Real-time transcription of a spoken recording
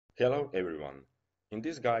Hello everyone! In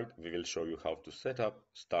this guide we will show you how to set up,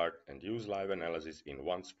 start and use live analysis in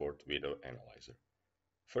Once Sport Video Analyzer.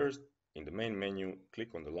 First, in the main menu,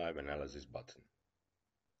 click on the Live Analysis button.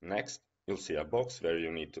 Next, you'll see a box where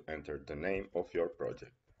you need to enter the name of your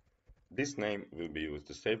project. This name will be used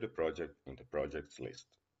to save the project in the projects list.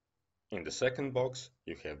 In the second box,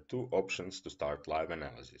 you have two options to start live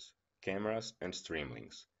analysis: cameras and stream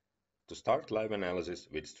links. To start live analysis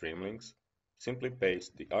with stream links, simply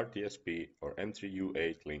paste the RTSP or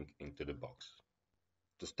M3U8 link into the box.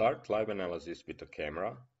 To start live analysis with a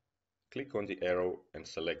camera, click on the arrow and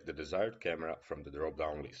select the desired camera from the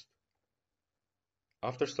drop-down list.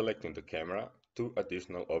 After selecting the camera, two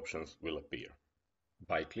additional options will appear.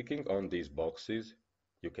 By clicking on these boxes,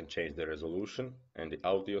 you can change the resolution and the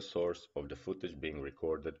audio source of the footage being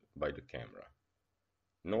recorded by the camera.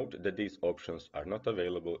 Note that these options are not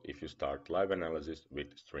available if you start live analysis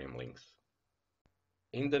with stream links.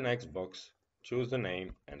 In the next box, choose the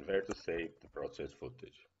name and where to save the processed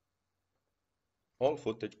footage. All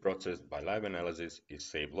footage processed by live analysis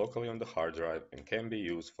is saved locally on the hard drive and can be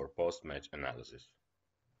used for post-match analysis.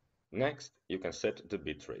 Next, you can set the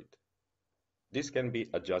bitrate. This can be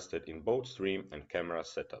adjusted in both stream and camera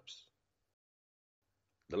setups.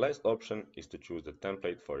 The last option is to choose the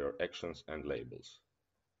template for your actions and labels.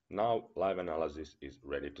 Now live analysis is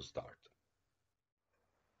ready to start.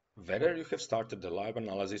 Whether you have started the live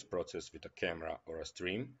analysis process with a camera or a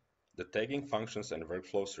stream, the tagging functions and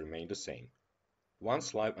workflows remain the same.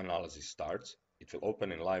 Once live analysis starts, it will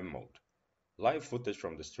open in live mode. Live footage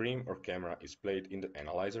from the stream or camera is played in the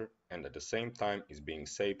analyzer and at the same time is being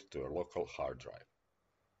saved to a local hard drive.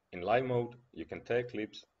 In live mode, you can tag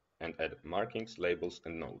clips and add markings, labels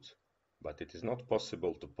and notes, but it is not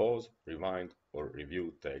possible to pause, rewind or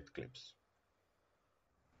review tagged clips.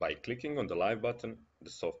 By clicking on the Live button, the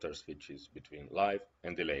software switches between live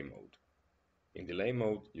and delay mode. In delay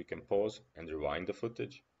mode, you can pause and rewind the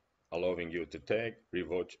footage, allowing you to tag,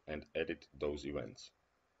 rewatch and edit those events.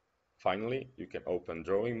 Finally, you can open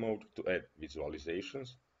drawing mode to add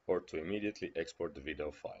visualizations or to immediately export the video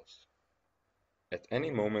files. At any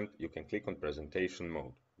moment, you can click on presentation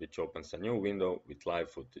mode, which opens a new window with live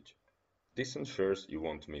footage. This ensures you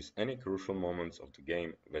won't miss any crucial moments of the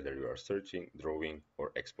game, whether you are searching, drawing,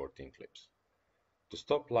 or exporting clips. To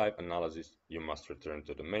stop live analysis, you must return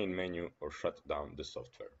to the main menu or shut down the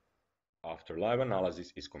software. After live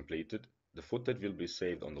analysis is completed, the footage will be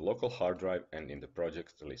saved on the local hard drive and in the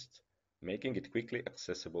project list, making it quickly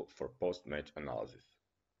accessible for post-match analysis.